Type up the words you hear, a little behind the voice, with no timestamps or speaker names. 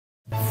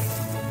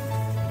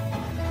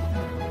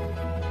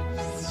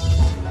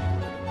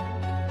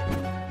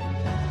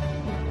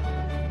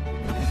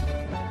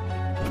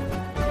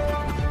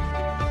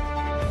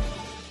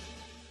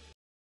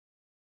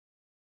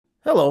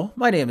Hello,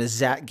 my name is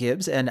Zach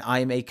Gibbs, and I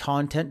am a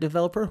content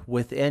developer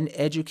within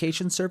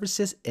education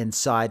services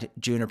inside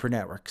Juniper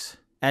Networks.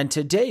 And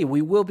today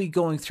we will be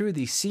going through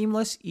the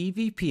Seamless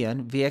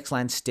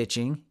EVPN-VXLAN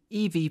Stitching,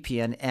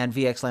 EVPN and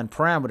VXLAN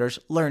Parameters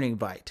learning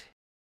byte.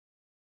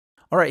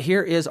 All right,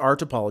 here is our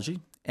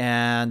topology,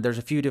 and there's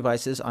a few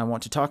devices I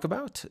want to talk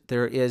about.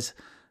 There is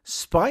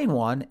Spine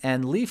 1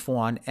 and Leaf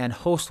 1 and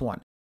Host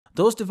 1.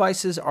 Those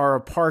devices are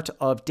a part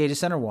of Data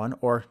Center 1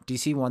 or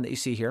DC1 that you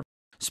see here.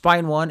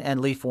 Spine 1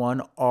 and Leaf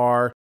 1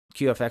 are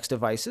QFX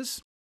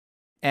devices.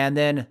 And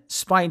then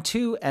Spine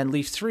 2 and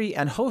Leaf 3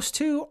 and Host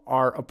 2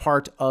 are a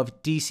part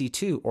of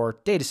DC2 or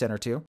Data Center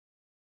 2.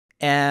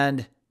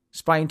 And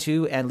Spine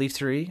 2 and Leaf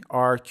 3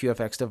 are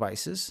QFX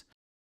devices.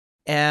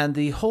 And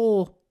the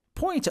whole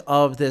point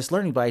of this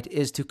learning byte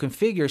is to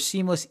configure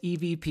Seamless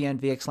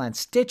EVPN-VXLAN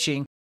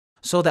Stitching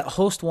so that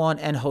Host 1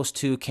 and Host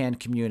 2 can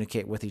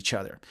communicate with each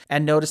other.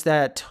 And notice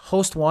that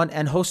Host 1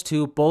 and Host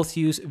 2 both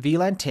use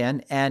VLAN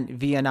 10 and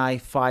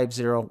VNI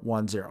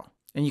 5010.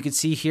 And you can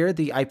see here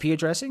the IP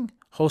addressing.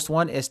 Host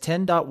 1 is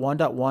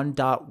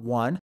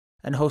 10.1.1.1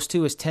 and Host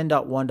 2 is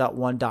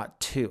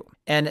 10.1.1.2.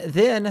 And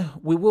then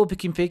we will be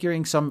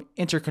configuring some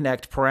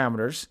interconnect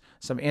parameters,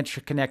 some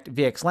interconnect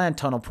VXLAN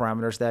tunnel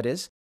parameters, that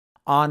is,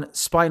 on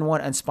Spine 1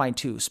 and Spine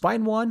 2.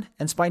 Spine 1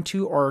 and Spine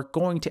 2 are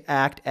going to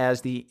act as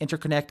the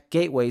interconnect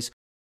gateways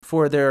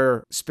for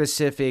their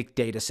specific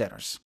data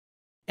centers.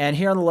 And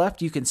here on the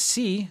left, you can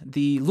see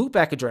the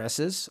loopback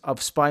addresses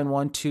of Spine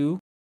 1, 2,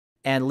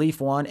 and Leaf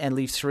 1 and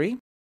Leaf 3.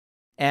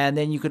 And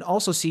then you can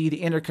also see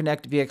the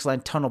interconnect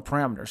VXLAN tunnel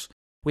parameters.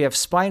 We have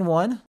Spine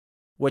 1,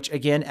 which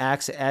again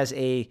acts as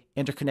a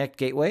interconnect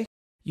gateway,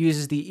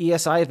 uses the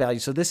ESI value.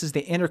 So this is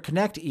the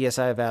interconnect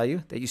ESI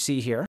value that you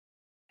see here.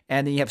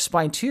 And then you have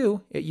Spine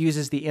 2, it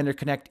uses the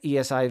interconnect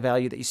ESI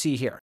value that you see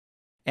here.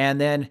 And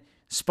then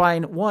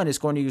Spine 1 is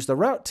going to use the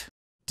route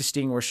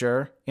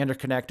distinguisher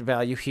interconnect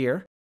value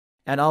here.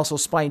 And also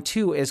Spine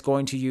 2 is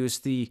going to use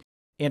the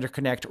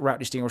interconnect route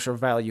distinguisher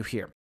value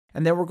here.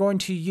 And then we're going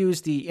to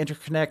use the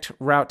interconnect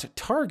route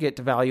target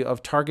value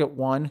of target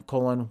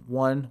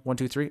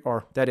 1:1:123,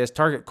 or that is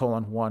target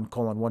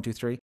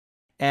 1:1:123.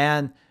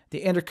 And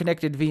the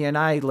interconnected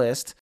VNI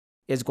list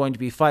is going to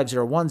be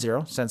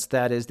 5010, since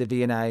that is the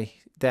VNI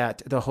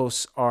that the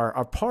hosts are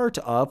a part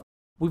of.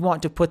 We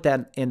want to put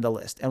that in the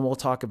list, and we'll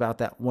talk about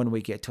that when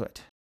we get to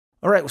it.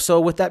 All right,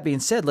 so with that being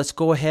said, let's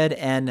go ahead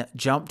and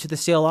jump to the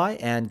CLI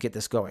and get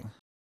this going.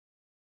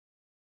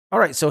 All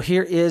right, so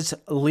here is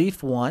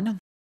Leaf 1.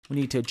 We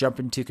need to jump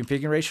into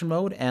configuration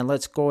mode, and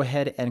let's go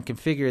ahead and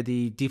configure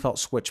the default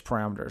switch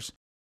parameters.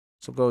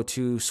 So go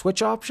to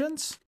switch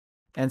options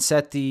and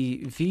set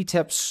the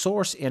VTEP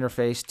source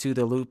interface to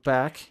the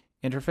loopback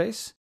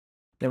interface.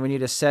 Then we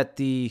need to set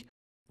the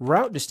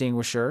route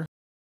distinguisher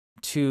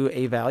to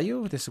a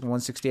value. This is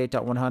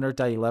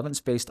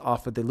 168.100.11 based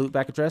off of the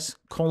loopback address,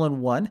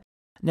 :1.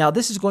 Now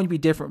this is going to be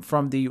different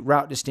from the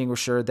route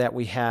distinguisher that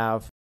we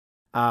have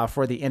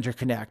for the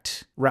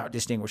interconnect route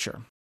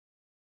distinguisher.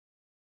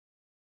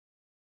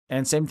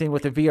 And same thing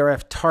with the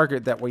VRF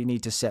target that we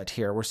need to set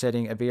here. We're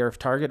setting a VRF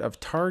target of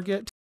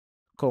target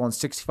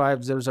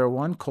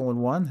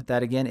 :65001:1.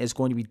 That again is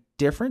going to be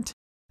different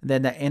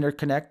than the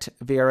interconnect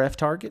VRF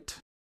target.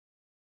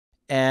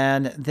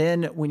 And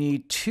then we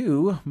need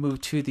to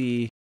move to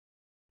the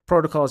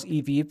protocol's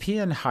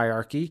EVPN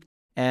hierarchy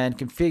and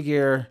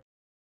configure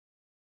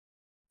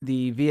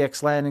the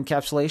VXLAN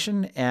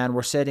encapsulation, and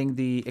we're setting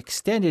the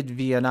extended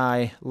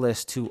VNI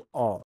list to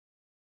all.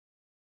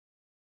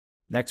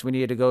 Next, we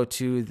need to go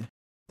to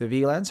the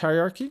VLANs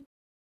hierarchy.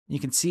 You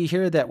can see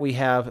here that we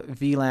have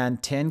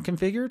VLAN 10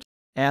 configured,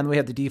 and we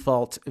have the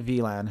default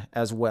VLAN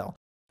as well.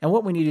 And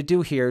what we need to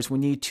do here is we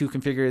need to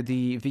configure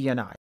the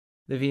VNI.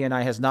 The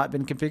VNI has not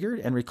been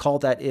configured, and recall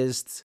that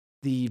is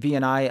the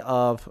VNI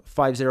of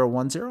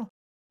 5010.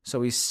 So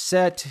we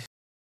set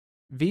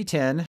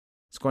V10,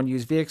 it's going to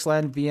use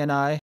VXLAN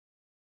VNI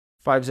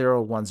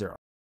 5010.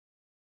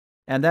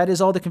 And that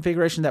is all the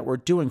configuration that we're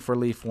doing for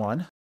Leaf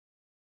 1.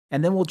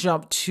 And then we'll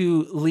jump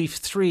to Leaf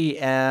 3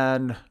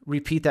 and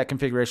repeat that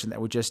configuration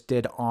that we just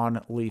did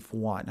on Leaf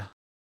 1.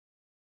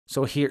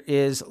 So here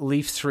is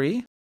Leaf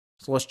 3.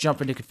 So let's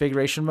jump into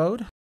configuration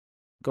mode.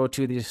 Go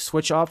to the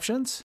switch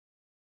options.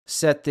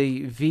 Set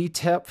the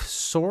VTEP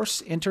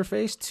source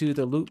interface to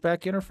the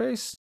loopback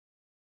interface.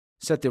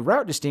 Set the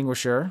route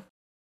distinguisher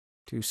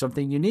to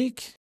something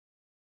unique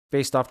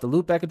based off the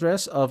loopback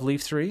address of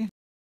Leaf 3.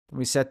 Then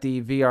we set the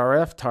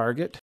VRF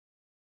target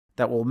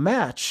that will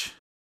match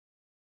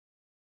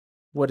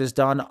what is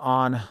done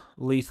on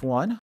Leaf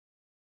 1.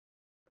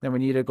 Then we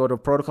need to go to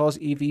protocols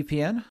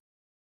EVPN.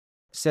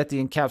 Set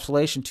the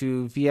encapsulation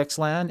to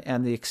VXLAN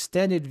and the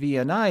extended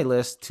VNI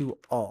list to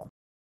all.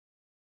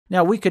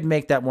 Now we could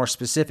make that more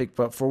specific,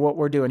 but for what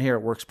we're doing here,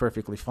 it works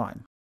perfectly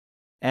fine.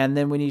 And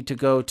then we need to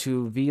go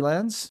to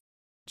VLANs,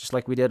 just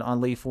like we did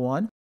on Leaf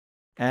 1.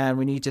 And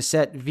we need to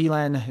set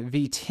VLAN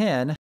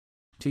V10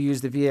 to use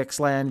the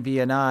VXLAN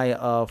VNI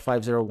of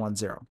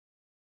 5010.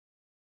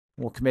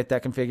 We'll commit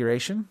that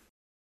configuration.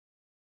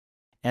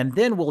 And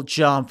then we'll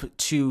jump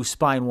to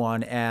spine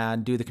 1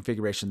 and do the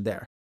configuration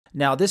there.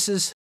 Now this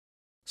is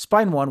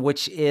spine 1,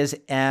 which is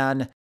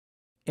an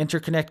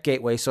interconnect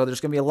gateway, so there's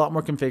going to be a lot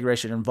more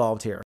configuration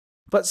involved here,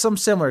 but some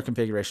similar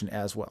configuration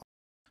as well.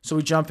 So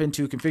we jump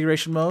into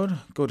configuration mode,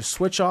 go to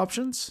switch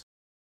options,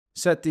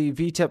 set the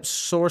VTEP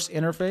source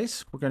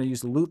interface. We're going to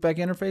use the loopback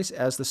interface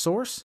as the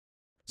source.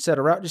 Set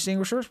a route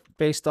distinguisher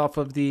based off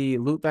of the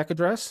loopback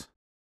address.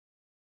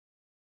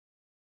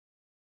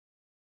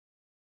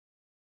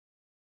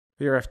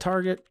 VRF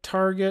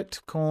target,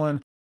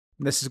 colon.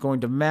 This is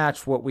going to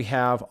match what we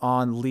have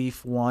on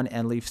leaf 1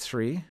 and leaf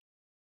 3.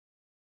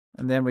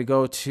 And then we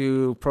go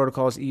to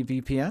protocols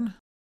EVPN.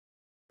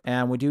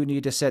 And we do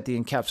need to set the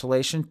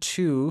encapsulation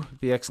to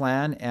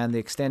VXLAN and the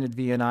extended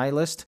VNI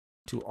list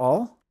to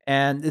all.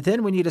 And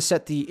then we need to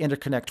set the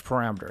interconnect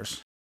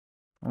parameters.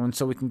 And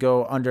so we can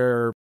go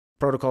under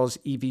protocols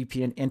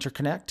EVPN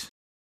interconnect.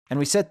 And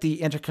we set the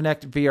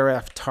interconnect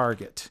VRF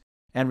target.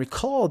 And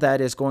recall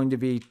that is going to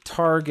be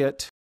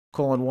target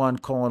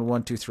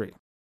 :1:123.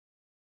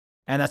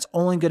 And that's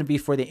only going to be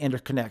for the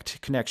interconnect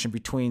connection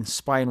between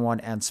spine 1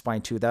 and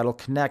spine 2. That'll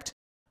connect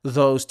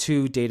those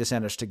two data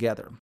centers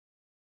together.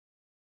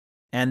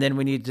 And then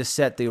we need to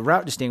set the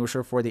route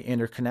distinguisher for the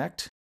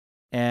interconnect.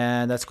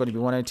 And that's going to be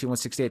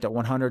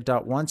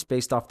 192.168.100.1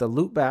 based off the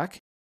loopback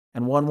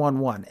and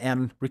 111.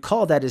 And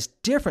recall that is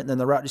different than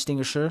the route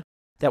distinguisher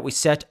that we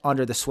set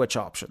under the switch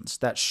options.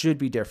 That should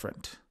be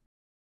different.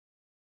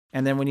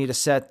 And then we need to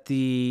set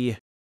the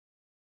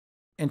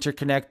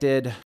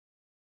interconnected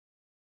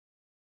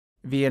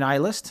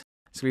VNI list.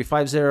 It's going to be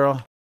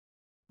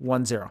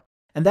 5010.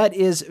 And that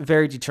is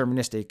very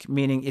deterministic,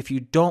 meaning if you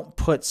don't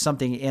put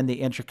something in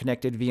the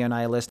interconnected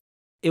VNI list,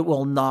 it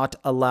will not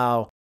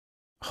allow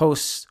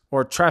hosts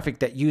or traffic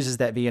that uses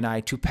that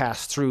VNI to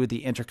pass through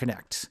the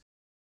interconnect.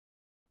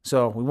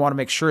 So we want to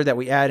make sure that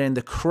we add in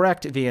the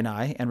correct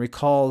VNI and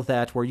recall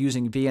that we're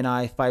using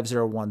VNI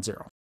 5010.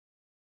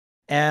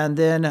 And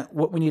then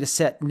what we need to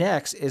set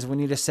next is we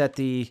need to set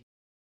the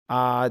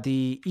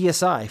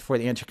ESI for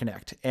the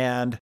interconnect.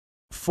 And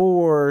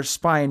for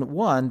spine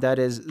 1, that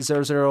is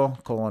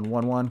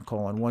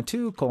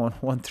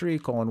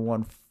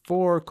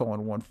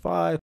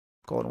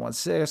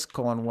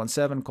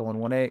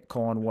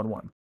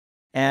 00:11:13:14:13:15:16:17:18:11.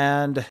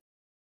 And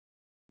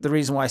the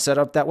reason why I set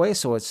up that way,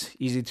 so it's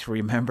easy to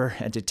remember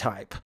and to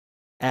type.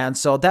 And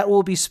so that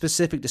will be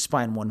specific to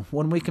spine 1.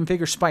 When we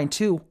configure spine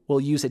 2, we'll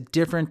use a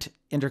different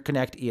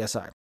interconnect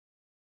ESI.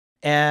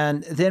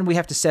 And then we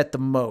have to set the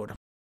mode.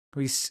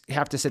 We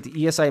have to set the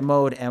ESI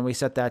mode, and we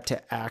set that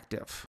to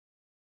active,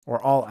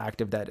 or all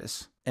active, that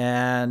is.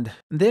 And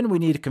then we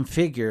need to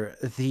configure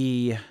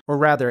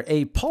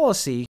a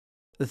policy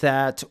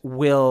that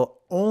will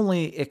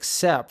only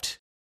accept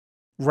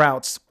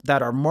routes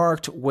that are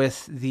marked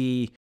with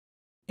the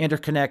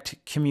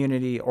interconnect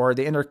community or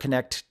the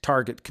interconnect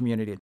target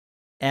community.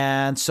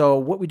 And so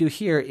what we do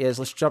here is,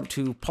 let's jump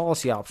to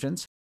policy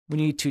options. We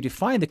need to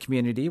define the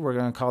community. We're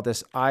going to call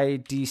this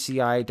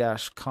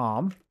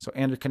IDCI-COM. So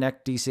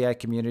interconnect DCI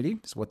community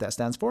is what that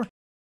stands for.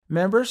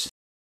 Members.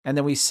 And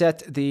then we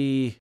set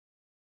the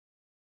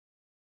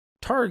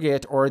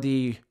target or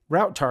the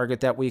route target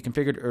that we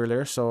configured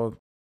earlier. So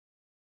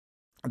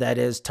that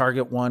is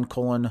target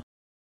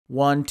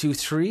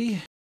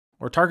 1:123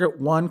 or target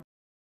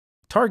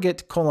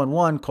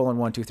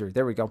 :1:123.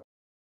 There we go.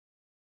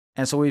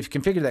 And so we've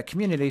configured that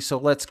community. So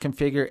let's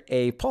configure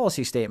a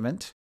policy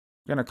statement.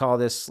 We're going to call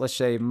this, let's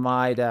say,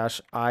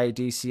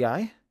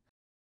 my-IDCI.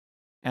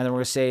 And then we're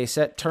going to say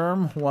set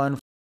term 1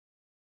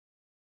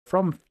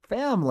 from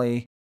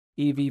family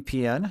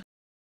EVPN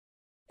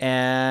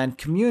and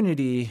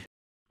community,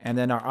 and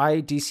then our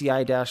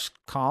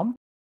IDCI-COM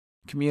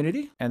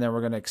community. And then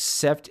we're going to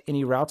accept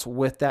any routes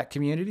with that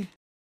community.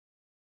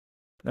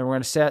 Then we're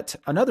going to set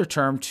another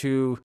term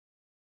to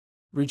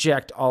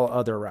reject all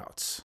other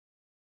routes.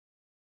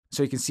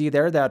 So you can see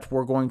there that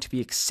we're going to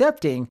be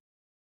accepting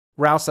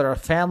routes that are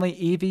family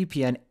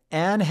EVPN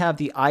and have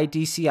the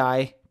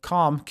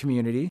IDCI-COM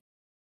community,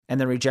 and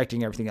then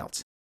rejecting everything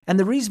else. And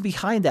the reason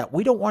behind that,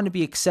 we don't want to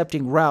be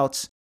accepting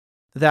routes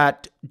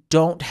that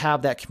don't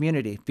have that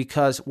community,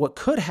 because what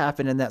could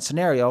happen in that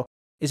scenario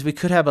is we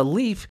could have a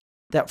leaf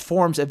that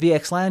forms a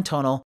VXLAN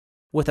tunnel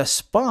with a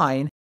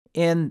spine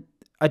in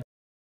a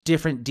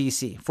different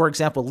DC. For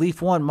example,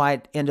 leaf 1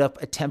 might end up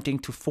attempting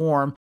to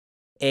form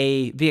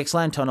a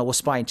VXLAN tunnel with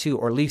spine 2,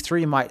 or leaf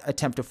 3 might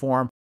attempt to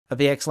form a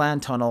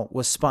VXLAN tunnel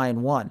with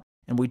spine 1.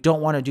 And we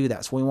don't want to do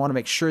that. So we want to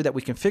make sure that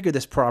we configure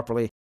this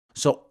properly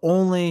so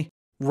only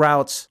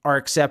routes are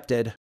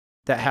accepted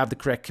that have the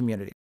correct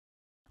community.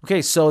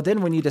 Okay, so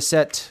then we need to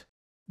set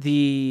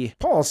the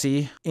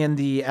policy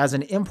as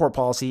an import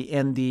policy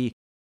in the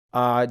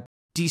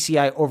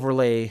DCI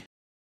overlay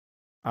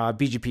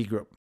BGP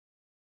group.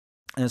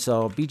 And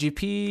so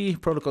BGP,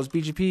 protocols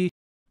BGP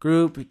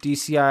group,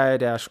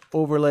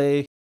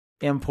 DCI-overlay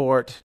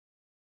import.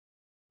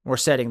 We're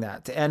setting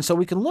that. And so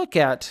we can look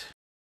at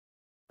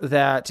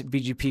that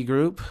BGP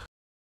group,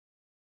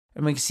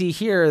 and we can see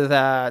here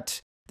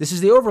that this is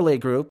the overlay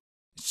group.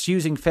 It's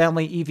using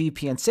family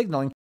EVPN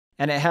signaling,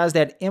 and it has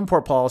that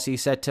import policy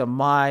set to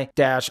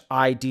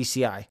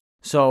my-IDCI.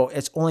 So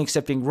it's only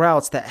accepting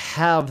routes that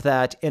have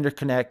that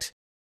interconnect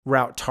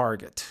route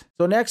target.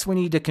 So next we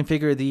need to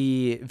configure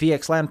the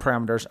VXLAN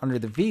parameters under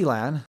the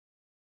VLAN.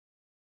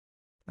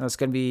 That's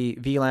going to be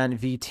VLAN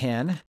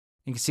v10.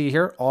 You can see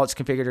here, all it's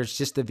configured is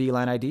just the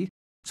VLAN ID.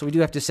 So we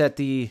do have to set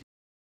the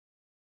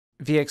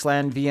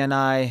VXLAN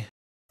VNI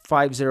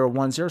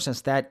 5010, since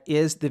that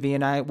is the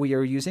VNI we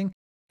are using.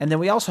 And then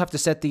we also have to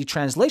set the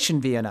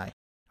translation VNI.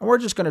 And we're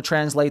just going to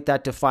translate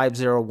that to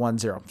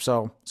 5010.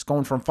 So it's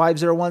going from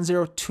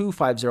 5010 to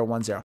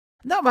 5010.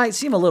 That might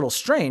seem a little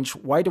strange.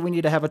 Why do we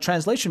need to have a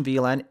translation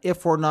VLAN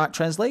if we're not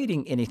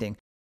translating anything?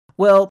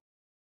 Well,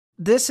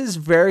 this is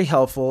very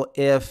helpful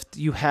if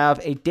you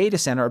have a data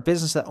center, a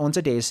business that owns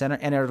a data center,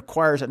 and it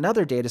requires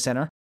another data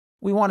center.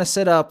 We want to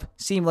set up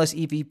Seamless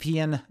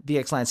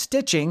EVPN-VXLAN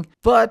Stitching,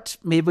 but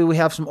maybe we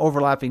have some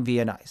overlapping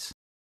VNIs.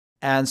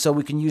 And so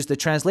we can use the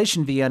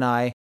translation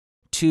VNI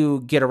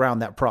to get around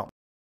that problem.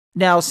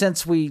 Now,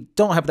 since we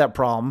don't have that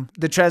problem,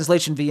 the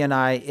translation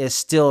VNI is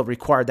still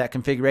required, that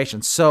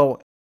configuration.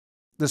 So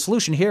the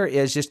solution here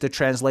is just to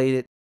translate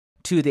it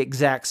to the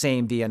exact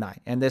same VNI.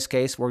 In this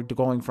case, we're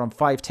going from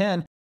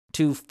 5010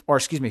 to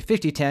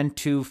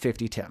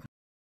 5010.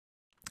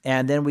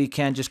 And then we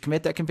can just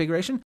commit that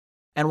configuration,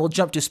 and we'll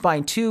jump to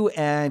spine 2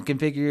 and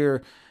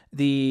configure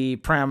the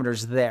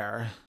parameters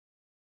there.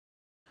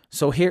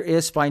 So here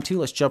is spine 2.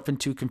 Let's jump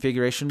into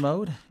configuration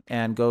mode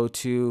and go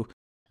to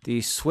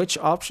the switch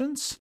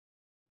options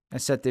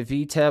and set the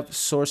VTEP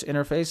source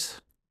interface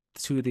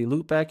to the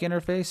loopback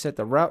interface. Set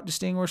the route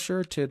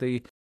distinguisher to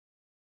the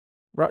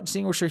route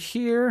distinguisher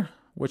here,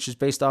 which is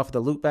based off of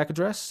the loopback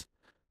address.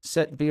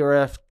 Set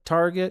VRF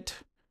target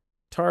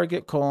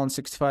colon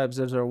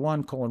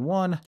 65001 colon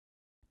 1.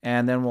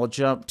 And then we'll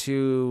jump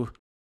to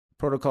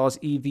protocols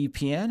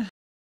EVPN.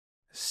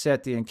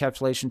 Set the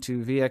encapsulation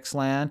to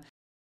VXLAN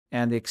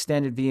and the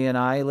extended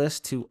VNI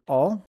list to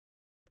all.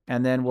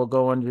 And then we'll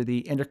go under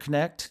the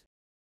interconnect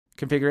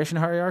configuration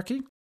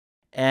hierarchy.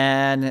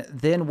 And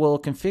then we'll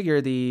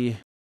configure the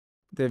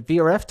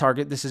VRF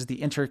target. This is the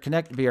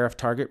interconnect VRF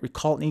target.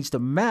 Recall it needs to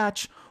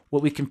match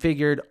what we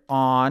configured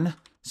on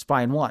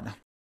spine 1.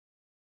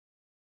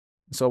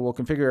 So we'll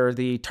configure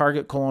the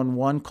target colon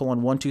 1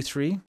 colon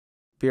 123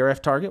 VRF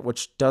target,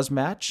 which does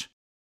match.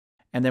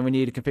 And then we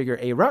need to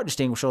configure a route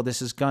distinguisher.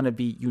 This is going to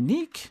be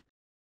unique,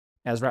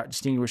 as route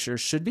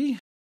distinguishers should be.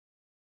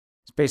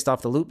 It's based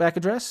off the loopback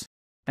address.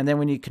 And then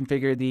we need to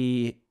configure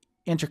the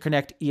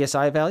interconnect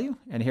ESI value.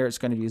 And here it's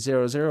going to be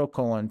 00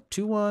 colon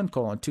 21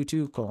 colon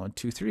 22 colon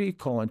 23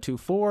 colon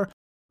 24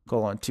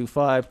 colon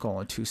 25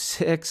 colon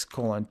 26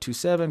 colon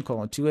 27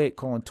 colon 28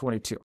 colon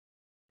 22.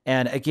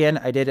 And again,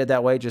 I did it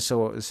that way just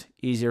so it was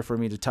easier for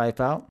me to type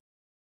out.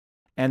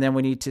 And then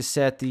we need to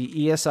set the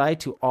ESI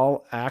to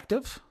all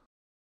active.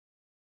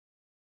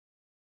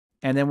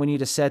 And then we need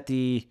to set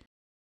the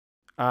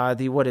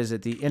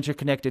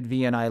interconnected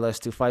VNI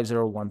list to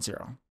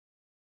 5010.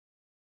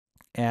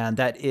 And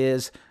that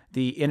is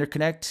the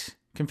interconnect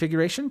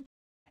configuration.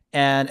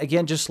 And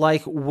again, just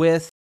like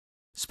with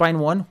spine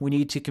 1, we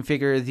need to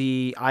configure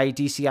the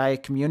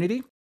IDCI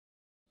community.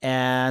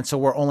 And so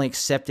we're only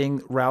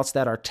accepting routes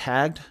that are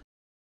tagged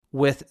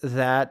with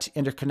that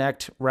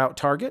interconnect route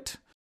target.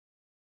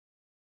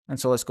 And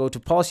so let's go to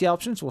policy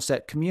options. We'll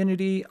set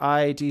community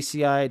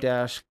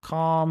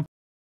IDCI-com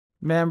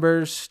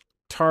members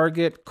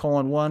target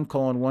colon 1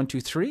 colon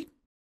 123.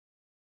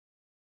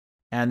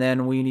 And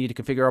then we need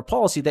to configure a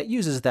policy that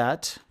uses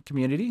that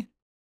community.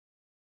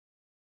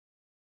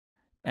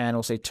 And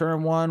we'll say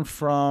term 1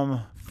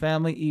 from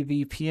family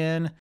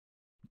EVPN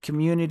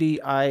community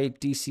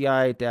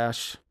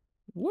IDCI-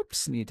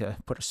 whoops, need to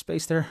put a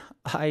space there,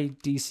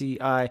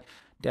 IDCI-com.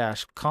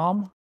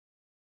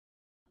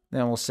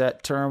 Then we'll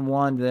set term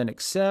 1, then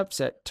accept,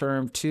 set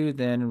term 2,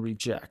 then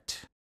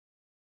reject.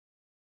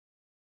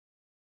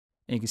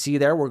 And you can see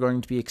there we're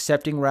going to be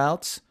accepting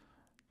routes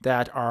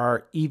that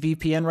are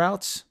EVPN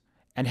routes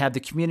and have the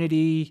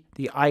community,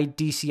 the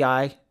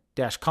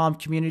IDCI-com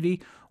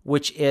community,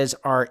 which is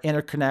our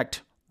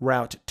interconnect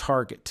route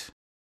target.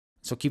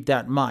 So keep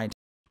that in mind.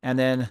 And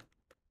then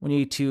we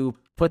need to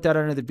put that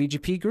under the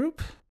BGP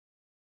group,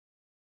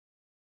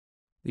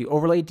 the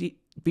overlay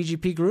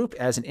BGP group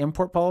as an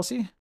import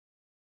policy.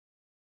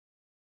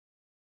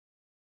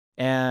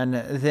 And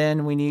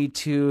then we need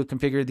to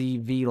configure the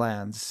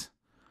VLANs.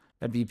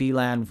 That'd be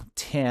VLAN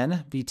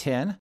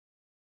v10.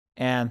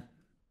 And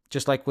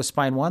just like with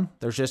spine 1,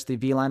 there's just the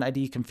VLAN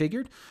ID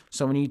configured.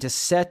 So we need to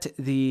set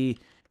the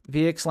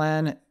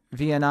VXLAN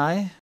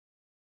VNI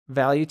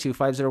value to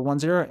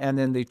 5010 and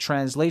then the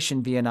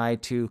translation VNI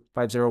to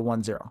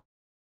 5010.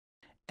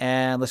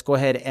 And let's go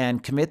ahead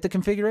and commit the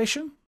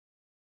configuration.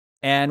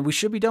 And we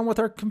should be done with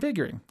our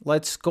configuring.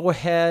 Let's go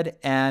ahead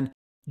and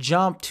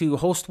jump to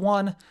host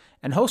 1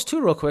 and host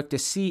 2 real quick to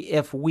see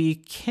if we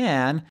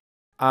can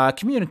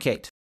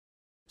communicate.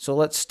 So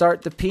let's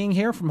start the ping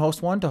here from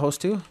host 1 to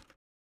host 2.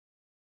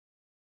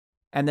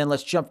 And then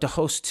let's jump to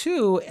host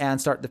 2 and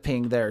start the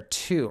ping there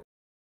too.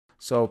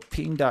 So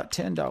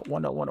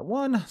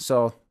ping.10.1.101.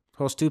 So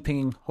host 2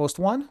 pinging host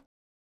 1.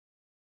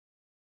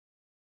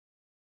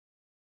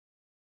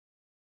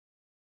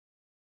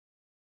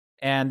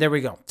 And there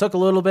we go. Took a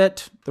little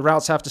bit. The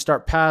routes have to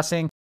start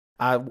passing.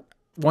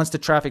 Once the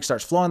traffic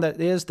starts flowing, that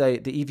is, the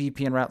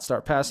EVPN routes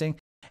start passing.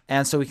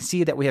 And so we can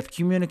see that we have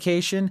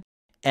communication,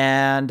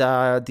 and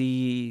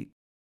the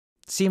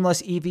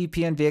Seamless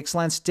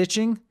EVPN-VXLAN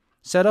Stitching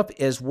setup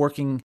is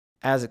working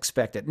as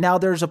expected. Now,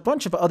 there's a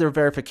bunch of other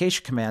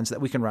verification commands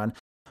that we can run,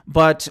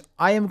 but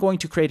I am going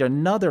to create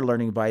another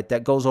learning byte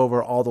that goes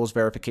over all those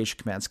verification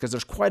commands, because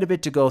there's quite a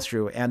bit to go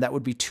through, and that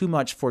would be too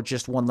much for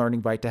just one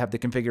learning byte to have the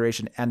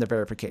configuration and the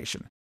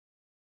verification.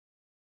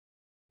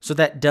 So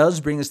that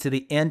does bring us to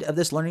the end of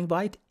this learning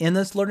byte. In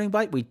this learning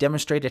byte, we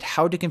demonstrated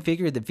how to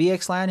configure the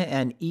VXLAN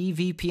and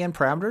EVPN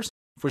parameters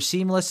for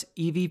Seamless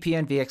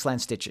EVPN-VXLAN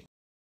Stitching.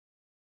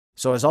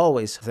 So as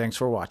always, thanks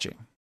for watching.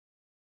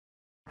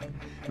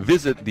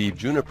 Visit the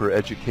Juniper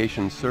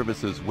Education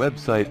Services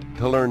website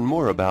to learn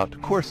more about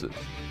courses.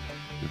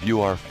 View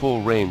our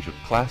full range of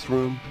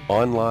classroom,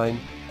 online,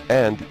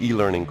 and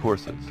e-learning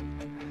courses.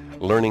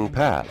 Learning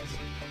paths,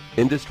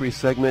 industry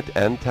segment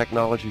and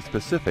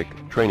technology-specific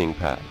training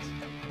paths.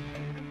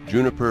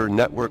 Juniper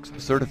Network's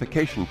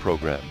certification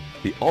program,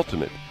 the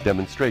ultimate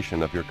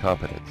demonstration of your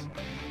competence.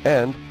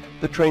 And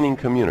the training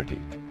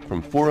community,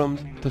 from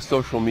forums to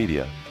social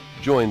media.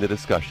 Join the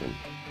discussion.